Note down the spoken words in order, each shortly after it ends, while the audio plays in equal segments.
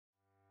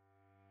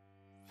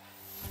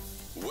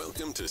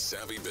Welcome to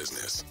Savvy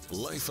Business,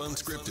 Life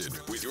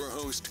Unscripted, with your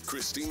host,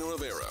 Christina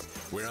Rivera,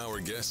 where our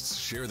guests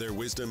share their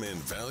wisdom and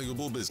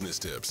valuable business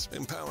tips,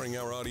 empowering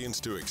our audience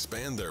to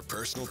expand their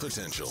personal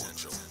potential.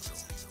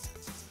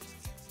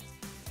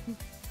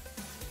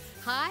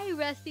 Hi,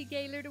 Rusty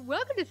Gaillard.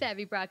 Welcome to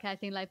Savvy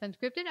Broadcasting, Life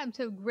Unscripted. I'm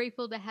so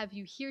grateful to have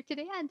you here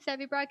today on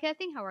Savvy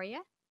Broadcasting. How are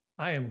you?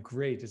 I am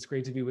great. It's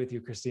great to be with you,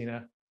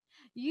 Christina.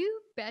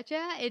 You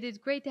betcha. It is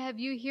great to have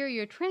you here.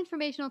 You're a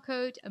transformational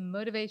coach, a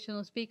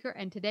motivational speaker,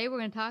 and today we're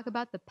going to talk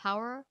about the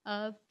power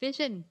of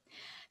vision.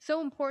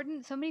 So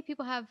important. So many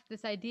people have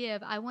this idea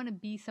of, I want to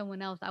be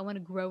someone else. I want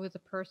to grow as a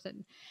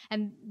person.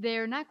 And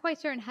they're not quite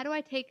certain, how do I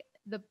take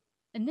the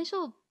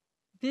initial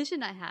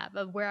vision I have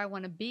of where I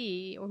want to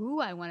be or who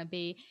I want to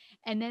be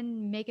and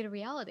then make it a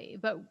reality?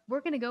 But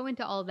we're going to go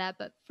into all of that.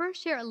 But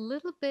first, share a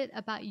little bit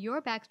about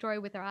your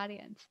backstory with our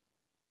audience.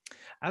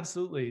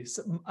 Absolutely.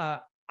 So,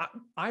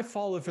 I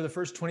followed for the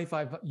first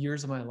 25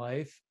 years of my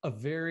life a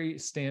very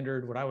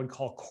standard, what I would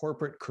call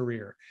corporate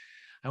career.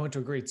 I went to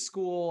a great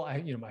school.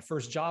 My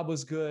first job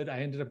was good. I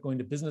ended up going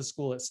to business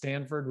school at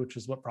Stanford, which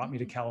is what brought me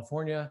to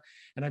California.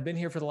 And I've been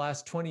here for the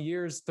last 20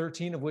 years,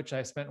 13 of which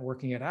I spent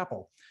working at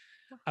Apple.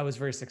 I was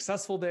very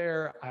successful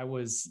there. I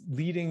was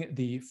leading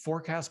the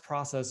forecast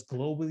process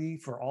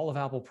globally for all of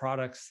Apple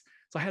products.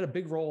 So I had a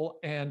big role.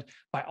 And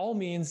by all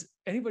means,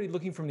 anybody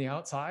looking from the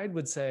outside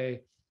would say,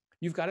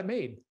 you've got it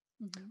made.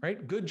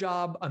 Right? Good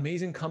job,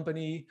 amazing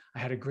company. I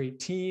had a great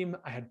team.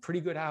 I had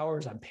pretty good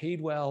hours. I'm paid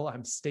well.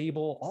 I'm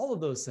stable, all of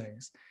those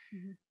things.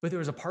 But there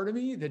was a part of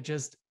me that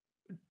just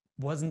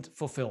wasn't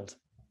fulfilled.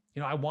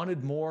 I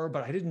wanted more,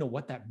 but I didn't know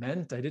what that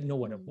meant. I didn't know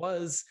what it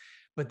was,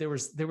 but there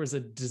was a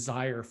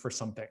desire for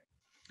something.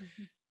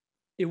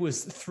 It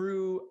was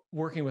through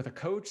working with a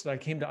coach that I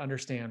came to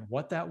understand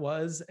what that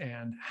was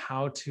and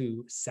how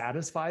to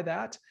satisfy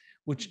that,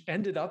 which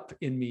ended up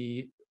in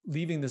me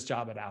leaving this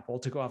job at Apple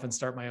to go off and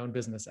start my own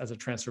business as a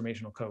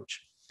transformational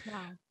coach.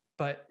 Wow.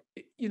 But,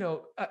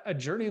 a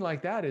journey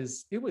like that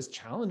it was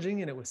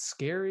challenging and it was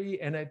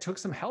scary. And it took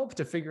some help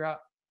to figure out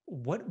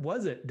what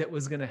was it that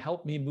was going to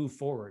help me move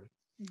forward.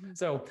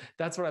 So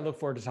that's what I look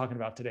forward to talking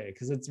about today,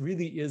 because it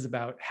really is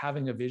about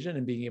having a vision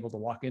and being able to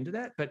walk into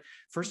that. But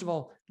first of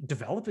all,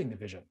 developing the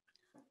vision.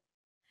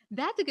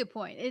 That's a good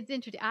point. It's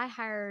interesting. I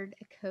hired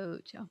a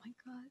coach,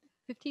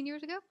 15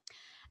 years ago.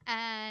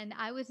 And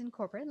I was in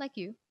corporate like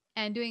you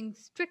and doing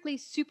strictly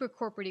super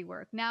corporate-y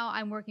work. Now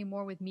I'm working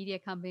more with media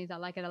companies. I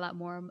like it a lot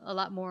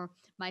more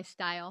my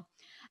style.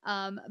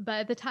 But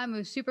at the time it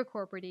was super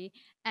corporate-y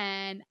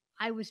and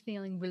I was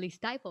feeling really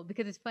stifled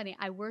because it's funny.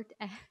 I worked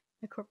at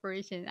a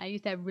corporation. I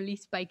used to have really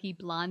spiky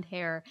blonde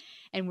hair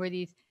and wear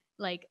these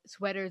like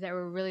sweaters that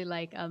were really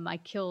like, I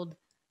killed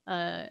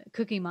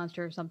Cookie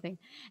Monster or something.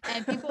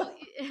 And people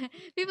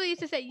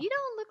used to say, you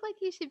don't look like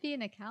you should be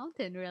an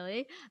accountant,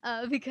 really,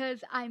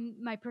 because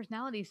my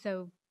personality is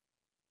so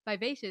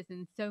vivacious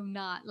and so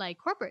not like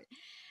corporate.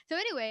 So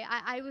anyway,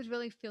 I was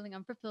really feeling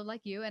unfulfilled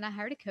like you, and I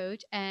hired a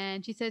coach,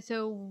 and she said,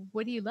 so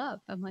what do you love?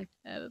 I'm like,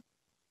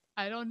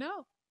 I don't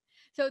know.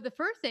 So the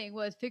first thing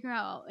was figuring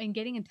out and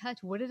getting in touch.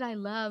 What did I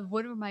love?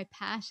 What were my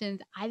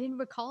passions? I didn't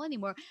recall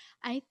anymore.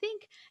 I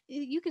think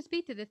you can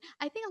speak to this.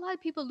 I think a lot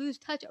of people lose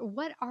touch.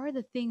 What are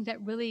the things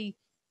that really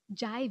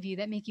jive you,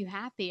 that make you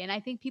happy? And I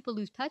think people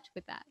lose touch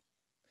with that.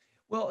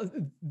 Well,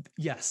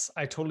 yes,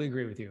 I totally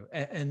agree with you.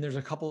 And there's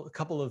a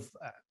couple of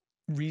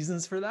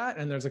reasons for that.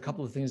 And there's a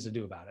couple of things to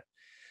do about it.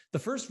 The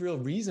first real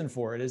reason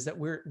for it is that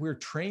we're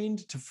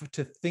trained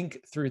to think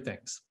through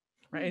things.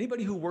 Right?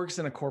 Anybody who works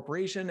in a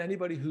corporation,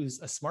 anybody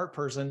who's a smart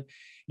person,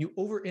 you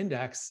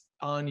over-index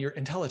on your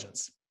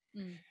intelligence.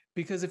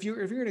 Because if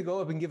you're going to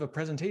go up and give a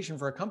presentation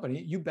for a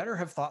company, you better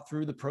have thought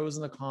through the pros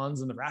and the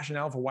cons and the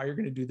rationale for why you're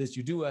going to do this.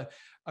 You do a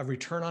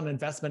return on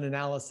investment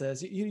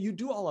analysis. You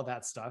do all of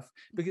that stuff,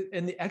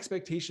 and the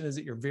expectation is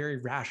that you're very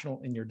rational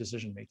in your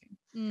decision making.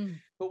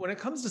 But when it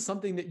comes to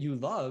something that you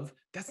love,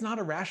 that's not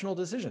a rational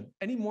decision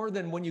any more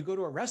than when you go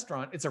to a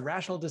restaurant. It's a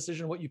rational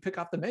decision what you pick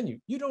off the menu.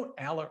 You don't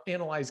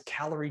analyze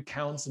calorie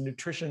counts and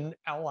nutrition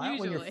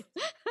Usually.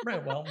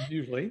 Right. Well,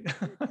 usually.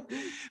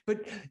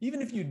 But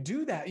even if you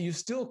do that, you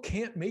still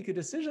can't make a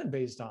decision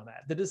based on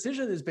that. The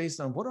decision is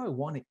based on, what do I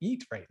want to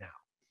eat right now?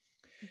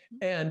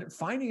 And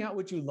finding out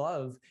what you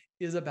love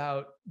is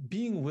about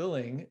being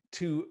willing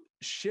to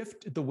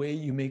shift the way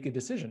you make a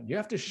decision. You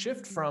have to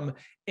shift from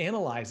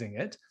analyzing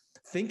it,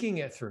 thinking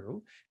it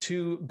through,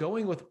 to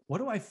going with, what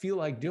do I feel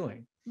like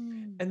doing?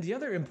 And the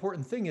other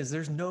important thing is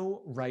there's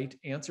no right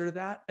answer to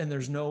that. And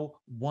there's no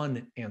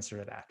one answer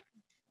to that.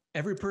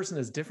 Every person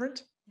is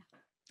different.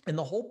 And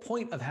the whole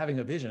point of having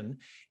a vision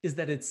is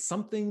that it's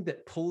something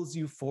that pulls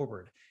you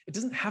forward. It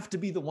doesn't have to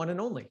be the one and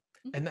only.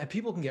 And that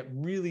people can get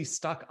really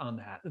stuck on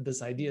that,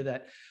 this idea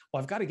that,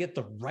 well, I've got to get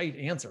the right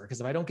answer, because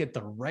if I don't get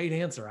the right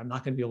answer, I'm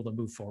not going to be able to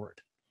move forward.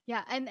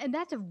 Yeah. And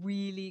that's a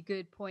really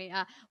good point.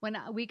 When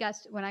I got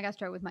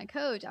started with my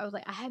coach, I was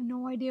like, I have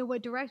no idea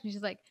what direction.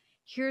 She's like,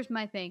 here's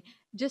my thing.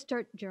 Just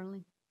start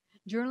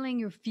journaling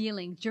your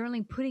feelings,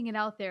 putting it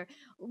out there.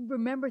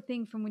 Remember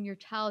things from when your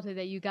childhood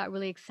that you got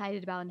really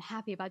excited about and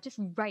happy about. Just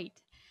write.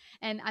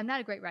 And I'm not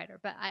a great writer,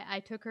 but I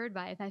took her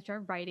advice and I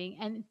started writing.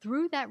 And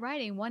through that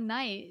writing, one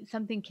night,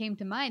 something came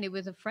to mind. It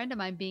was a friend of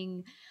mine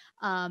being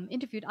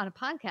interviewed on a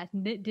podcast.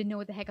 Didn't know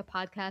what the heck a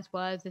podcast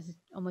was. This is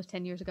almost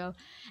 10 years ago.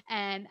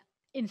 And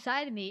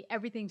inside of me,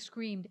 everything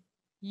screamed,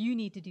 you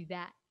need to do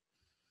that.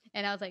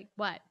 And I was like,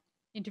 what?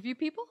 Interview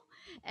people?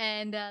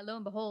 And lo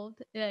and behold,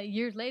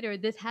 years later,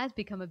 this has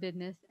become a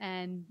business,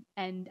 and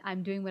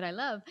I'm doing what I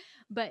love.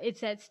 But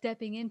it's that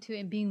stepping into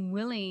and being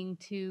willing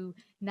to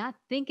not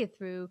think it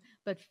through,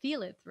 but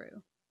feel it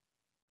through.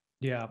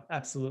 Yeah,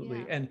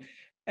 absolutely. Yeah.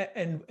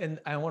 And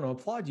I want to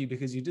applaud you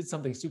because you did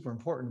something super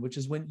important, which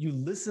is when you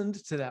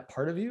listened to that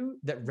part of you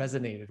that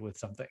resonated with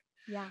something.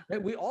 Yeah.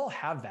 Right? We all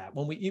have that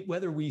when we eat,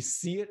 whether we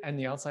see it in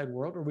the outside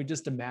world or we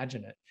just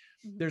imagine it.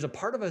 Mm-hmm. There's a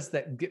part of us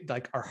that get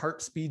like our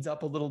heart speeds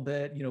up a little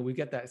bit. You know, we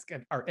get that,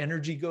 our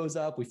energy goes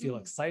up. We feel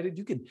excited.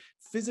 You can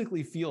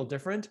physically feel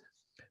different,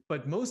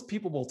 but most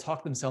people will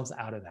talk themselves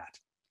out of that.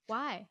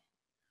 Why?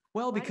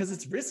 Well, because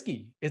it's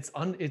risky. It's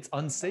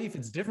unsafe.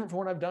 It's different from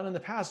what I've done in the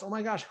past. Oh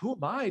my gosh, who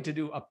am I to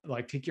do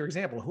take your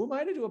example, who am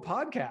I to do a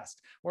podcast?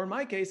 Or in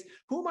my case,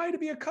 who am I to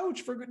be a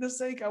coach? For goodness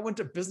sake, I went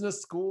to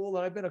business school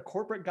and I've been a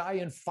corporate guy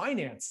in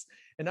finance.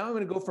 And now I'm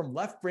going to go from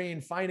left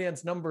brain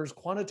finance numbers,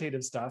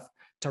 quantitative stuff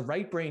to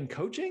right brain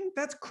coaching.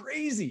 That's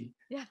crazy.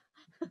 Yeah.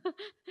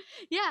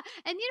 Yeah.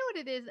 And you know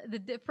what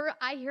it is?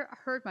 I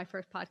heard my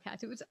first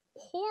podcast. It was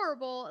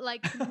horrible,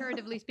 like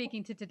comparatively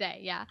speaking to today.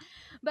 Yeah.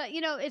 But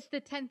you know, it's the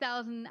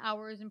 10,000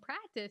 hours in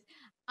practice.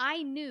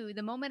 I knew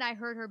the moment I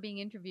heard her being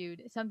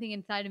interviewed, something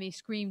inside of me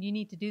screamed, you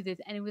need to do this.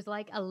 And it was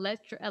like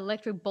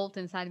electric bolt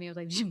inside of me. I was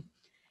like,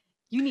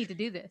 you need to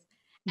do this.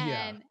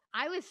 And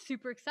I was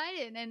super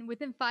excited. And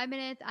within 5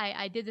 minutes,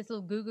 I did this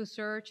little Google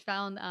search,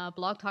 found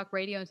Blog Talk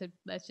Radio and said,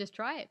 let's just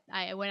try it.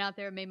 I went out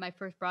there, made my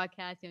first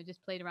broadcast, you know,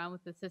 just played around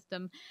with the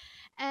system.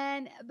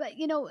 But,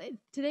 you know,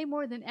 today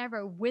more than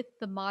ever with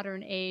the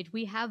modern age,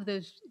 we have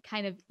those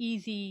kind of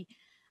easy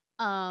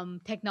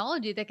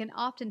technology that can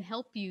often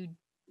help you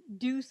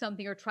do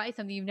something or try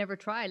something you've never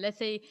tried. Let's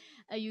say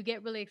you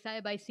get really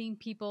excited by seeing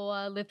people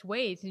lift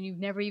weights and you've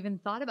never even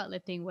thought about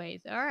lifting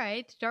weights. All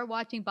right, start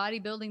watching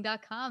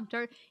bodybuilding.com,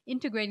 start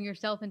integrating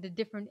yourself into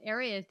different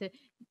areas to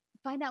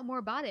find out more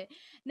about it.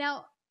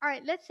 Now, all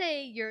right, let's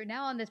say you're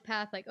now on this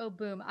path like, oh,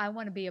 boom, I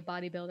want to be a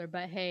bodybuilder,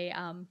 but hey,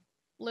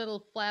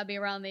 little flabby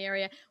around the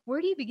area.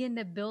 Where do you begin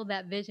to build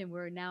that vision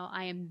where now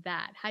I am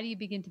that? How do you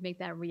begin to make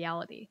that a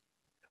reality?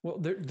 Well,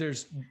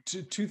 there's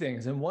two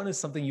things. And one is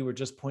something you were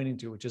just pointing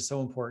to, which is so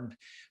important.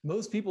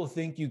 Most people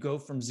think you go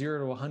from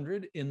 0 to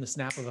 100 in the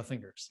snap of a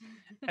fingers.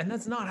 And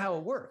that's not how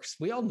it works.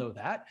 We all know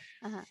that.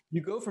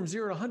 You go from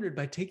 0 to 100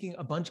 by taking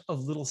a bunch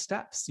of little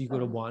steps. You go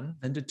to 1,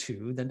 then to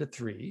 2, then to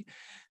 3.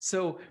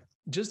 So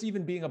just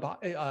even being a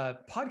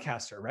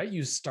podcaster, right?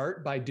 You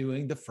start by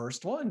doing the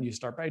first one. You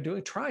start by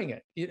trying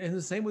it. And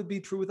the same would be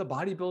true with a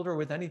bodybuilder or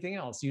with anything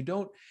else. You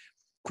don't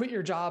quit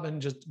your job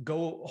and just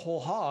go whole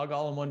hog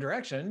all in one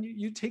direction.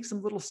 You take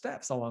some little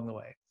steps along the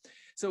way.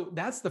 So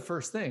that's the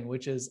first thing,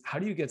 which is how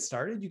do you get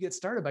started? You get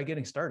started by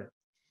getting started.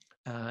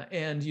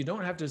 And you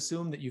don't have to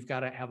assume that you've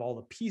got to have all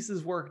the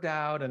pieces worked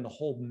out and the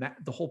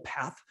whole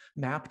path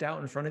mapped out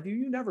in front of you.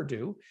 You never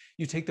do.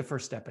 You take the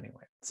first step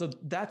anyway. So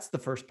that's the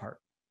first part.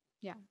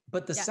 Yeah.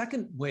 But the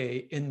second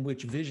way in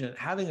which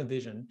having a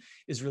vision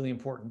is really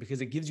important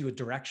because it gives you a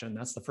direction.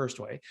 That's the first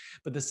way.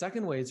 But the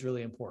second way is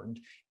really important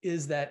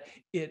is that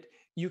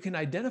you can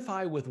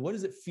identify with what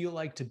does it feel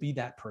like to be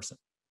that person.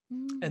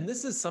 And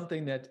this is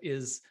something that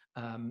is,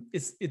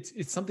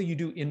 it's something you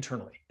do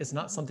internally. It's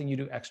not something you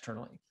do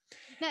externally.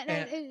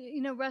 Now,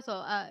 you know,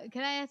 Russell,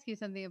 can I ask you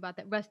something about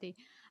that, Rusty?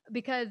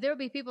 Because there'll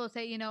be people who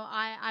say, you know,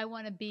 I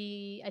want to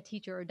be a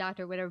teacher or a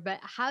doctor or whatever, but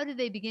how do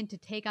they begin to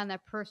take on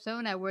that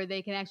persona where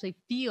they can actually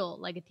feel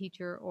like a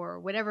teacher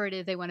or whatever it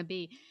is they want to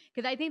be?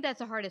 Because I think that's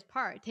the hardest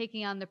part,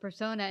 taking on the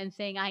persona and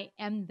saying, I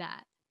am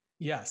that.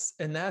 Yes.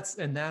 And that's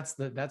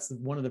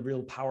one of the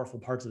real powerful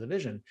parts of the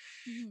vision.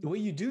 The way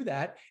you do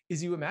that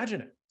is you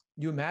imagine it.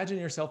 You imagine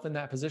yourself in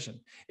that position.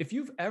 If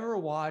you've ever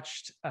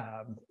watched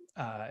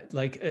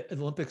like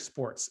Olympic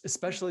sports,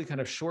 especially kind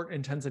of short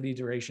intensity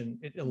duration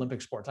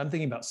Olympic sports, I'm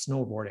thinking about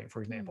snowboarding,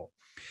 for example.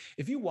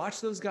 If you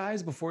watch those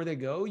guys before they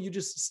go, you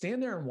just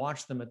stand there and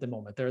watch them at the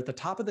moment. They're at the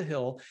top of the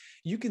hill.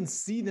 You can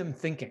see them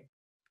thinking.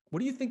 What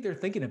do you think they're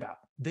thinking about?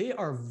 They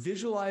are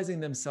visualizing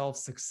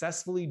themselves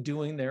successfully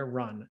doing their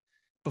run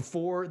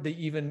before they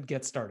even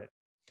get started.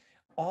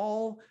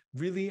 All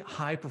really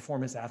high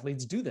performance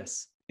athletes do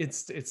this.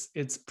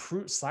 It's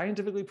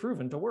scientifically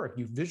proven to work.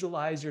 You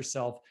visualize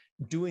yourself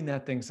doing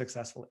that thing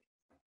successfully.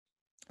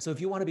 So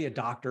if you want to be a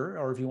doctor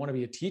or if you want to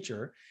be a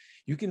teacher,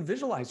 you can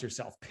visualize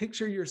yourself,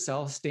 picture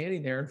yourself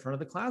standing there in front of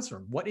the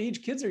classroom. What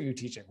age kids are you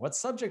teaching? What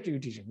subject are you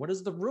teaching? What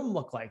does the room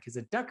look like? Is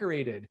it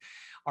decorated?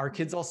 Are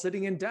kids all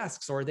sitting in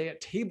desks or are they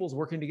at tables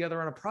working together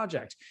on a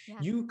project? Yeah.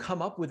 You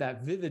come up with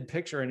that vivid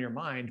picture in your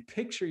mind,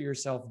 picture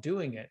yourself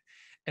doing it.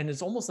 And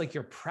it's almost like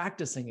you're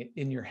practicing it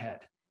in your head.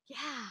 Yeah.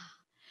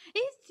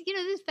 This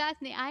is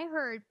fascinating. I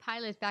heard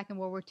pilots back in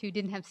World War II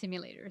didn't have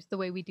simulators the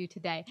way we do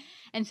today.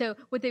 And so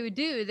what they would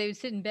do is they would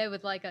sit in bed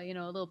with like a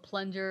little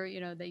plunger,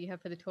 that you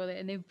have for the toilet.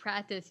 And they would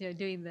practice,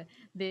 doing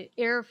the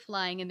air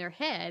flying in their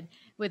head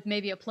with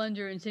maybe a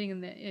plunger and sitting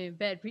in the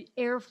bed,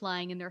 air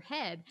flying in their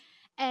head.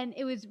 And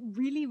it was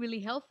really, really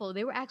helpful.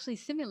 They were actually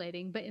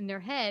simulating, but in their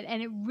head.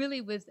 And it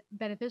really was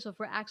beneficial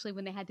for actually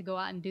when they had to go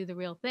out and do the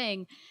real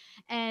thing.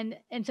 And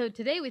so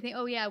today we think,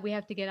 oh yeah, we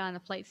have to get on a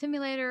flight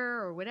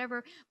simulator or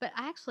whatever. But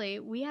actually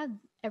we have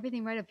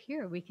everything right up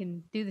here. We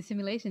can do the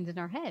simulations in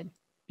our head.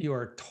 You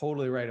are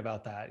totally right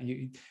about that.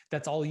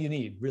 That's all you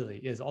need, really,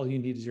 is all you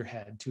need is your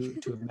head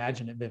to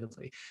imagine it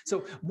vividly.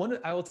 So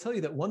I will tell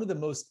you that one of the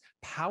most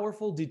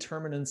powerful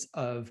determinants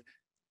of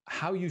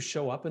how you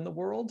show up in the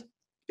world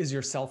is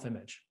your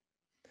self-image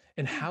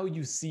and how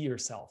you see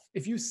yourself.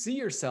 If you see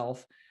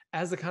yourself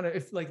as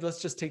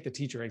let's just take the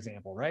teacher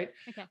example, right?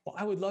 Okay. Well,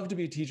 I would love to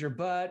be a teacher,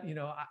 but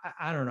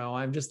I don't know.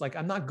 I'm just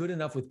I'm not good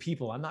enough with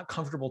people. I'm not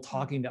comfortable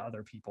talking to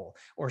other people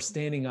or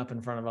standing up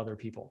in front of other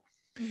people.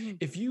 Mm-hmm.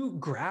 If you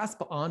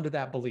grasp onto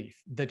that belief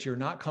that you're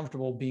not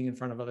comfortable being in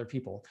front of other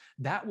people,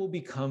 that will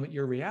become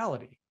your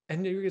reality.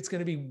 And it's going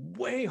to be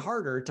way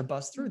harder to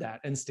bust through that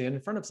and stand in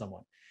front of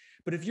someone.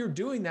 But if you're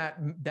doing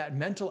that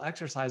mental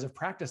exercise of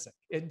practicing,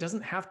 it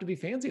doesn't have to be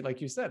fancy, like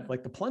you said,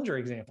 like the plunger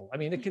example. I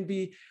mean, it can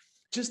be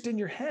just in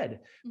your head,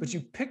 but you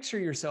picture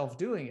yourself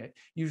doing it.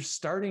 You're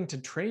starting to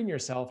train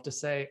yourself to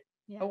say,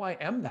 oh, I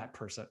am that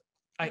person.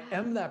 I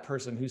am that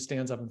person who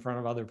stands up in front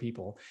of other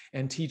people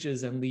and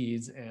teaches and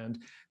leads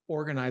and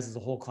organizes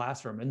a whole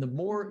classroom. And the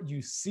more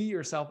you see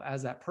yourself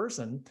as that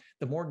person,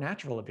 the more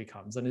natural it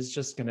becomes. And it's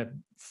just going to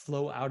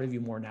flow out of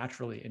you more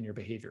naturally in your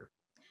behavior.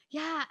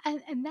 Yeah.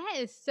 And that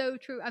is so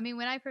true. I mean,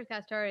 when I first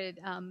got started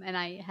and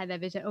I had that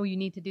vision, oh, you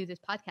need to do this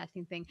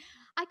podcasting thing.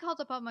 I called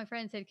up all my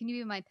friends and said, can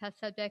you be my test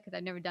subject? Because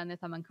I've never done this.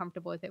 I'm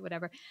uncomfortable with it,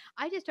 whatever.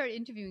 I just started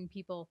interviewing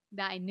people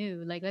that I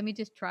knew, like, let me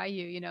just try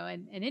you,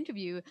 and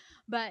interview.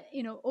 But,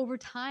 over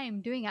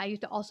time doing it, I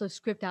used to also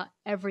script out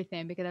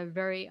everything because I was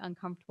very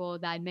uncomfortable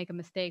that I'd make a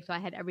mistake. So I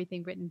had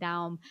everything written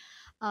down.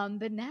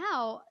 But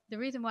now the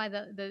reason why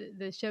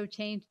the show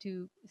changed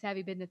to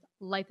Savvy Business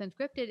Life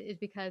Unscripted is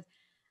because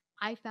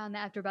I found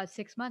that after about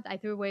 6 months, I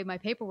threw away my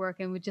paperwork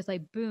and would just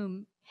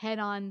boom, head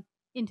on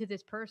into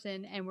this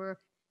person and we're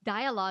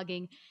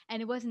dialoguing,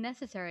 and it wasn't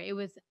necessary. It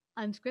was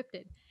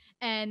unscripted.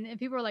 And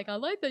people were like, I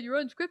like that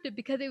you're unscripted,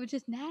 because it was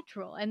just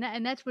natural.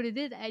 And that's what it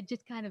is.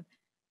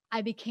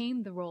 I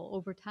became the role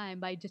over time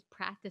by just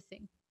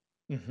practicing.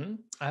 Mm-hmm.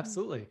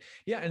 Absolutely.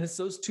 Yeah. And it's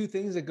those two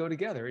things that go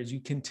together as you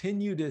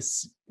continue to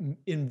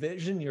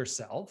envision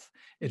yourself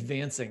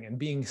advancing and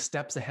being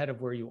steps ahead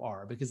of where you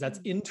are, because that's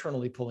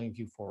internally pulling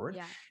you forward.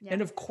 Yeah. And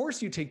of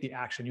course you take the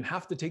action. You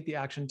have to take the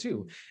action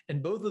too.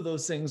 And both of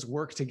those things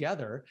work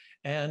together,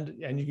 and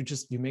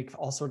you make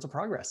all sorts of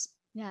progress.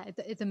 Yeah,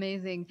 it's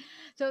amazing.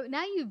 So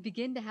now you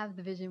begin to have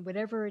the vision,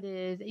 whatever it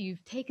is,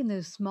 you've taken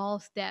those small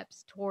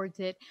steps towards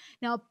it.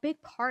 Now, a big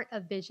part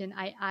of vision,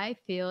 I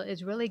feel,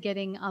 is really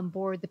getting on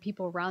board the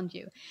people around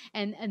you.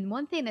 And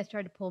one thing that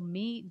started to pull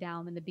me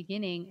down in the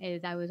beginning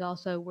is I was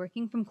also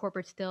working from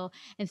corporate still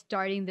and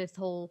starting this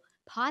whole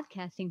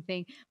podcasting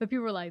thing. But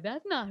people were like,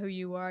 that's not who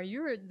you are.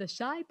 You're the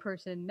shy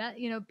person. That,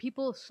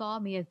 people saw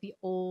me as the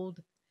old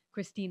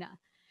Christina.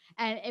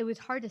 And it was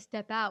hard to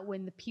step out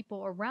when the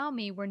people around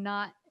me were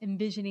not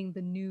envisioning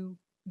the new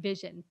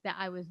vision that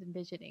I was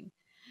envisioning.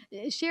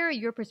 Share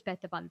your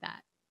perspective on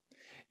that.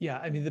 Yeah,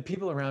 I mean, the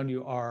people around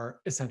you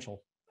are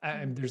essential.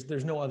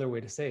 There's no other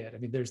way to say it. I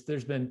mean,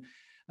 there's been,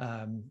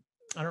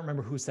 I don't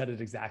remember who said it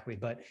exactly,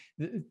 but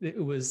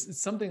it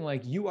was something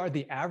like, you are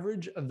the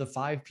average of the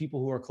 5 people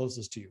who are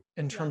closest to you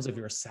in terms of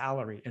your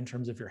salary, in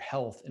terms of your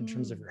health, in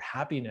terms of your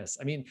happiness.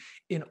 I mean,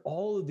 in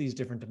all of these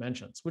different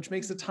dimensions, which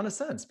makes a ton of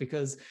sense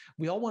because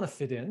we all want to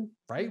fit in,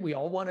 right? We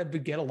all want to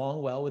get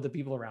along well with the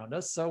people around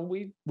us. So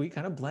we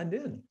kind of blend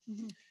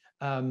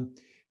in.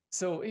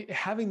 So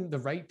having the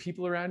right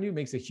people around you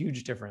makes a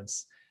huge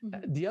difference.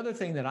 The other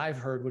thing that I've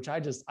heard, which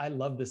I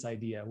love this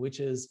idea, which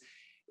is,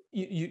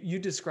 you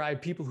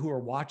describe people who are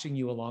watching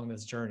you along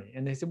this journey,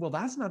 and they say, well,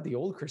 that's not the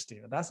old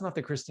Christina. That's not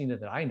the Christina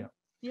that I know.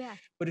 Yeah.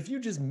 But if you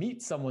just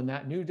meet someone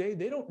that new day,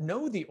 they don't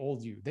know the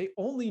old you. They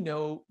only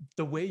know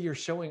the way you're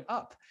showing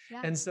up.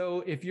 Yeah. And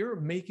so if you're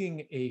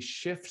making a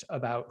shift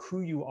about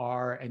who you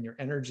are and your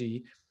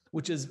energy,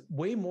 which is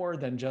way more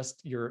than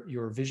just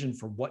your vision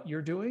for what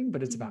you're doing,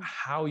 but it's about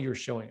how you're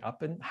showing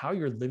up and how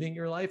you're living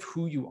your life,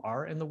 who you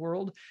are in the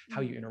world,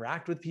 how you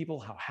interact with people,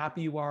 how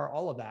happy you are,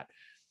 all of that.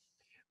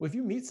 Well, if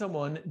you meet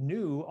someone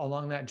new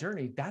along that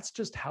journey, that's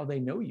just how they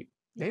know you.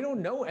 They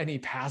don't know any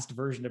past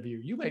version of you.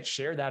 You might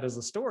share that as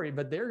a story,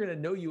 but they're going to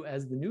know you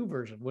as the new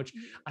version, which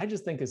I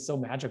just think is so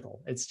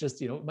magical. It's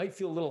just, it might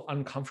feel a little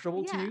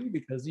uncomfortable to you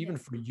because even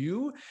for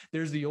you,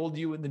 there's the old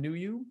you and the new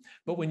you.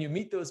 But when you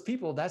meet those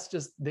people, that's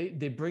just, they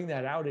bring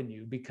that out in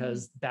you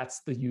because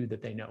that's the you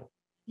that they know.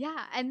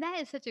 Yeah. And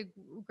that is such a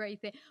great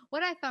thing.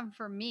 What I found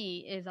for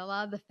me is a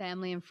lot of the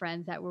family and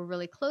friends that were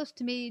really close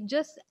to me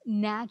just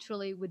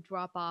naturally would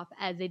drop off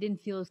as they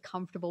didn't feel as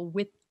comfortable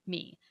with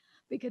me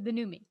because the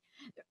new me.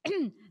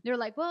 They're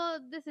like, well,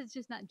 this is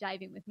just not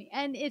jiving with me.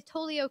 And it's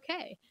totally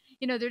okay.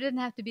 There doesn't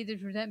have to be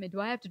this resentment. Do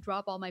I have to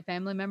drop all my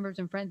family members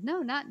and friends?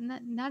 No,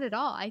 not at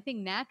all. I think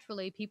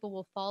naturally people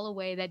will fall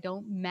away that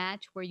don't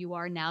match where you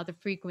are now, the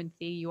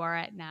frequency you are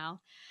at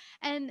now.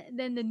 And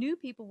then the new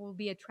people will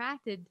be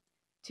attracted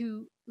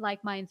to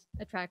like minds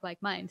attract like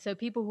minds. So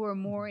people who are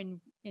more in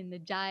the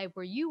jive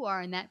where you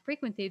are in that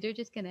frequency, they're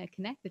just going to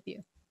connect with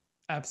you.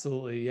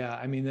 Absolutely. Yeah.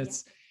 I mean,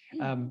 that's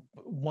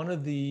one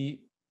of the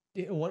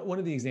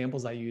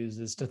examples I use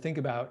is to think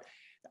about,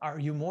 are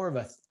you more of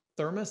a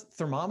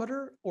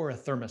thermometer or a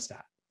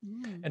thermostat?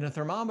 And a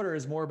thermometer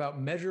is more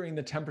about measuring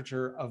the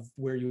temperature of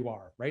where you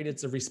are, right?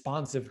 It's a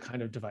responsive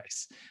kind of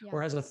device.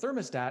 Whereas a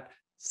thermostat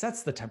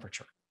sets the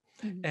temperature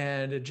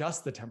and adjusts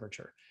the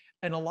temperature.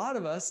 And a lot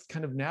of us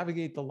kind of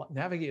navigate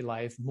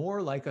life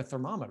more like a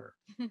thermometer,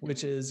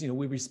 which is,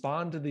 we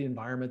respond to the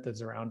environment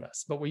that's around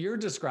us. But what you're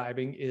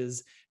describing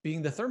is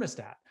being the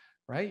thermostat,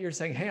 right? You're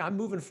saying, hey, I'm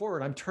moving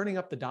forward. I'm turning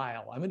up the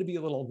dial. I'm going to be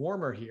a little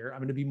warmer here. I'm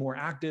going to be more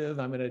active.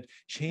 I'm going to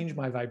change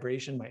my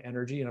vibration, my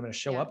energy, and I'm going to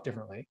show up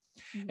differently.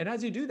 And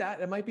as you do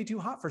that, it might be too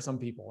hot for some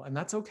people, and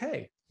that's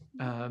okay.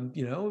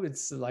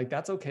 It's like,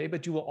 that's okay,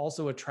 but you will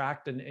also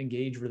attract and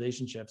engage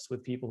relationships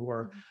with people who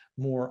are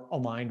more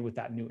aligned with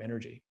that new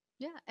energy.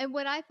 Yeah. And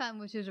what I found,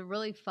 which is a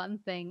really fun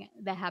thing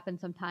that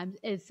happens sometimes,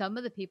 is some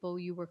of the people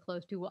you were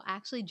close to will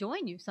actually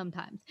join you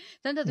sometimes.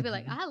 Sometimes they'll be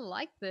like, I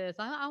like this.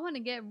 I want to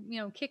get,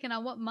 kicking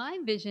on what my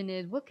vision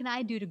is. What can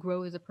I do to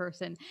grow as a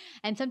person?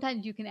 And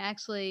sometimes you can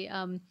actually,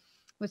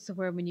 what's the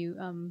word when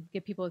you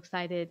get people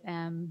excited,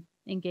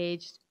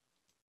 engaged?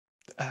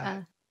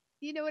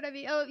 You know what I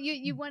mean? Oh,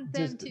 you want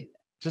them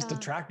just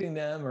attracting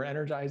them or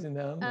energizing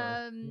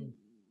them.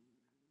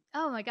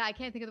 Oh my God, I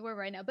can't think of the word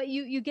right now, but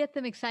you get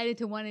them excited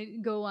to want to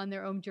go on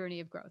their own journey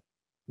of growth.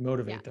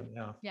 Motivate them.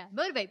 Yeah.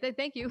 Motivate.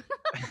 Thank you.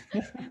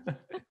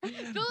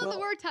 Fill in the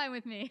word time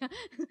with me.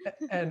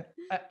 and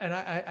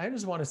I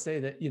just want to say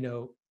that,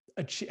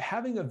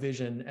 having a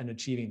vision and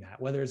achieving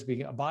that, whether it's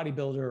being a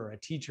bodybuilder or a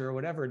teacher or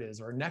whatever it is,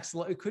 or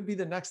it could be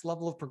the next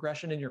level of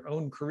progression in your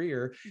own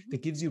career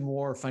that gives you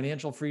more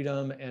financial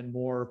freedom and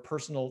more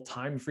personal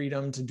time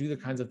freedom to do the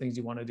kinds of things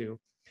you want to do.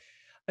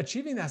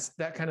 Achieving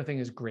that kind of thing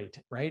is great,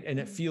 right? And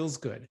it feels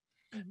good.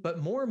 But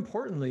more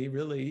importantly,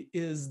 really,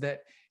 is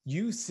that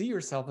you see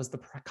yourself as the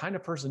kind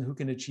of person who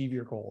can achieve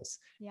your goals.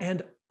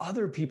 And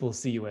other people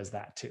see you as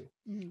that too,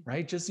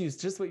 right? Just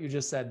what you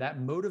just said, that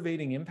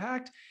motivating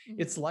impact.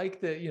 It's like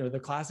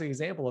the classic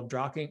example of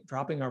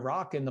dropping a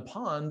rock in the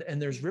pond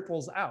and there's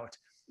ripples out.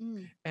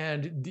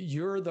 And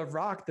you're the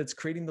rock that's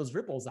creating those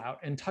ripples out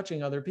and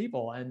touching other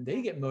people, and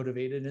they get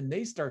motivated and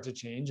they start to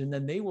change, and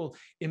then they will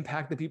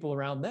impact the people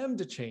around them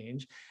to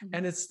change.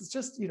 And it's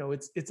just,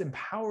 it's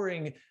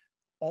empowering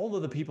all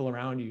of the people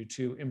around you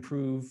to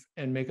improve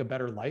and make a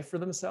better life for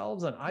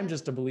themselves. And I'm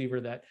just a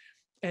believer that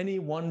any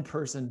one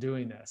person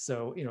doing this.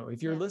 So,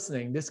 if you're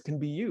listening, this can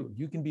be you.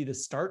 You can be the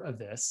start of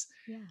this,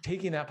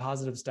 taking that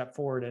positive step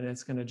forward, and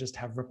it's going to just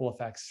have ripple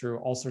effects through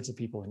all sorts of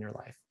people in your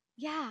life.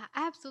 Yeah,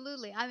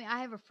 absolutely. I mean, I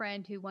have a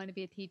friend who wanted to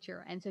be a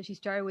teacher. And so she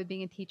started with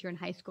being a teacher in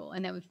high school,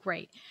 and that was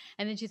great.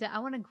 And then she said, I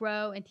want to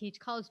grow and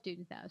teach college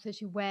students now. So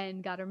she went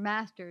and got her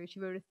master's. She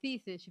wrote a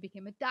thesis. She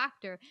became a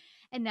doctor.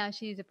 And now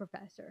she's a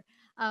professor.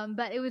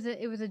 But it was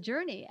a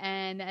journey.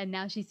 And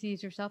now she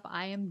sees herself,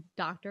 I am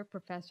doctor,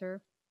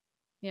 professor,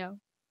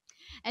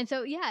 And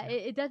so,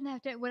 it doesn't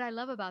have to, what I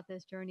love about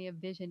this journey of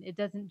vision, it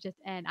doesn't just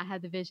end. I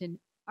had the vision.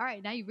 All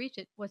right, now you reach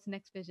it. What's the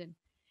next vision?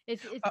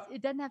 It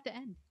doesn't have to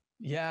end.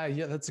 Yeah,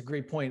 that's a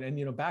great point.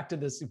 And, back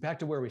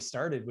to where we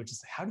started, which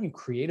is, how do you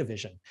create a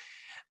vision?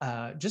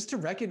 Just to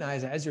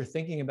recognize, as you're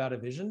thinking about a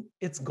vision,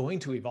 it's going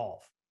to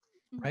evolve,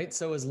 right?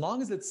 So as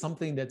long as it's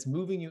something that's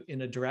moving you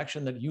in a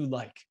direction that you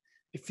like,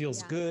 it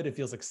feels good, it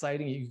feels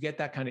exciting, you get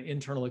that kind of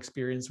internal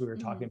experience we were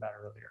talking about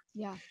earlier.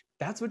 Yeah.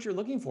 That's what you're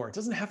looking for. It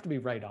doesn't have to be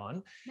right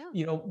on.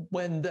 No.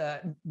 When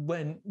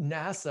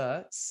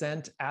NASA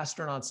sent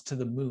astronauts to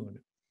the moon,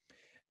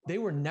 they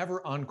were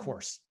never on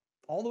course.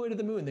 All the way to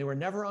the moon, they were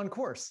never on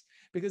course,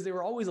 because they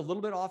were always a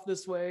little bit off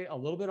this way, a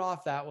little bit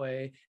off that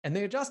way, and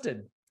they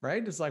adjusted,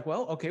 right? It's like,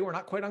 well, okay, we're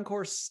not quite on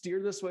course,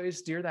 steer this way,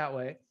 steer that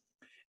way.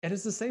 And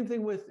it's the same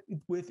thing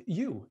with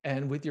you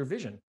and with your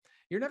vision.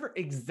 You're never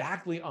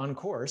exactly on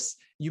course.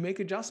 You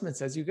make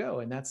adjustments as you go,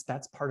 and that's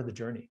part of the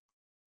journey.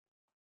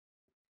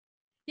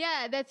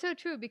 Yeah, that's so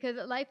true, because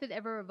life is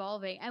ever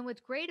evolving. And what's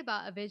great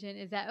about a vision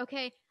is that,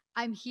 okay,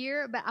 I'm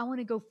here, but I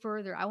want to go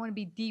further. I want to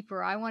be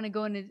deeper. I want to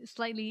go in a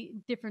slightly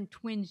different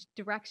twinge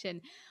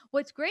direction.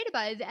 What's great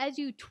about it is, as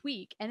you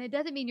tweak, and it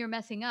doesn't mean you're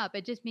messing up.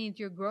 It just means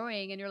you're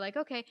growing, and you're like,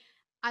 okay,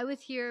 I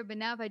was here, but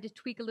now if I just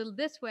tweak a little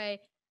this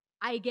way,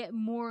 I get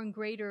more and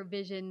greater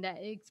vision that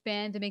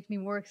expands and makes me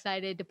more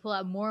excited to pull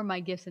out more of my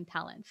gifts and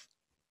talents.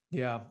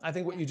 Yeah, I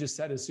think what you just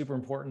said is super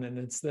important. And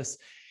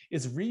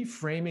it's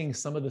reframing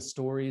some of the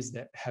stories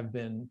that have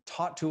been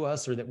taught to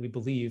us or that we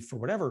believe for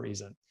whatever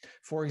reason.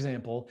 For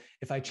example,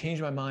 if I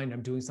change my mind,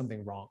 I'm doing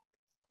something wrong.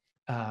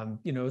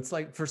 It's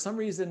like, for some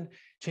reason,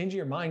 changing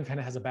your mind kind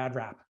of has a bad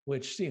rap,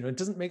 which, it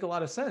doesn't make a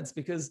lot of sense,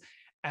 because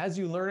as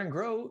you learn and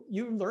grow,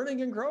 you're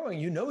learning and growing.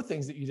 You know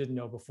things that you didn't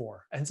know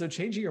before. And so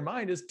changing your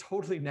mind is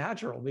totally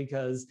natural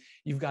because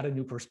you've got a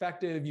new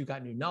perspective, you've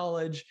got new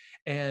knowledge,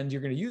 and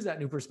you're going to use that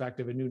new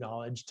perspective and new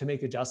knowledge to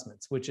make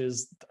adjustments, which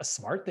is a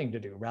smart thing to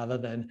do rather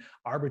than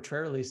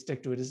arbitrarily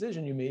stick to a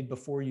decision you made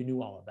before you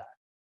knew all of that.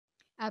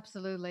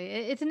 Absolutely.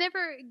 It's a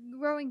never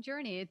growing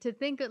journey to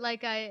think,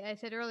 like I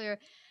said earlier,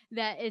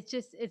 that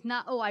it's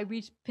not, oh, I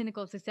reached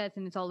pinnacle of success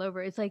and it's all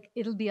over. It's like,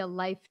 it'll be a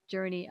life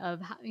journey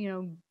of,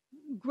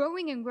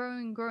 growing and growing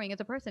and growing as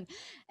a person.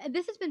 And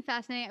this has been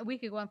fascinating. We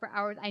could go on for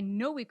hours. I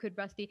know we could,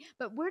 Rusty,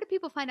 but where do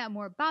people find out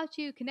more about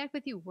you, connect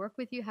with you, work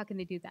with you? How can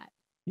they do that?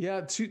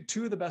 Yeah,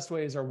 two of the best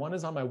ways are, one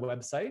is on my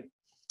website.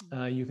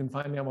 You can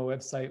find me on my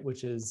website,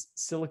 which is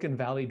Silicon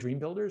Valley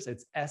Dreambuilders.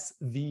 It's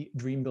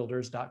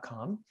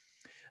svdreambuilders.com.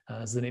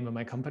 Is the name of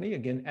my company.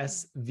 Again,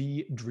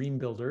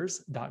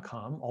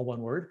 svdreambuilders.com, all one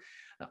word.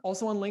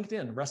 Also on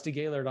LinkedIn, Rusty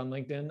Gaillard on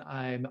LinkedIn.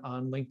 I'm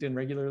on LinkedIn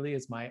regularly.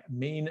 It's my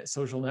main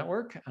social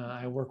network.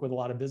 I work with a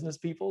lot of business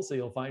people, so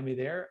you'll find me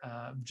there.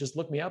 Just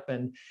look me up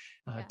and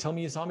tell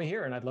me you saw me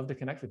here, and I'd love to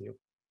connect with you.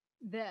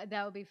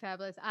 That would be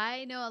fabulous.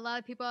 I know a lot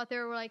of people out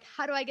there were like,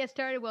 how do I get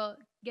started? Well,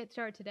 get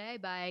started today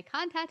by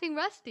contacting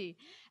Rusty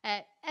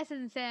at S as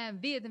in Sam,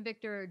 V as in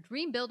Victor,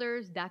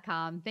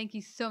 dreambuilders.com. Thank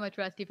you so much,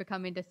 Rusty, for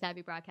coming to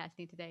Savvy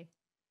Broadcasting today.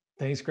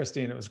 Thanks,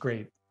 Christine. It was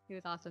great. It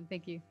was awesome.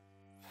 Thank you.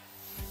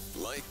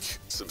 Like,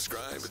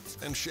 subscribe,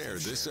 and share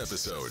this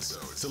episode.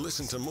 To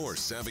listen to more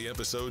savvy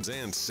episodes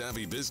and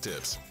savvy biz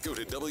tips, go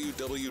to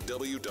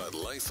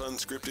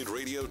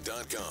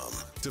www.lifeunscriptedradio.com.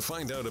 To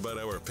find out about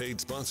our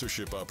paid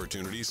sponsorship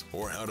opportunities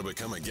or how to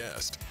become a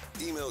guest,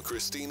 email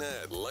Christina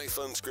at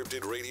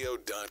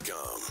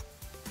lifeunscriptedradio.com.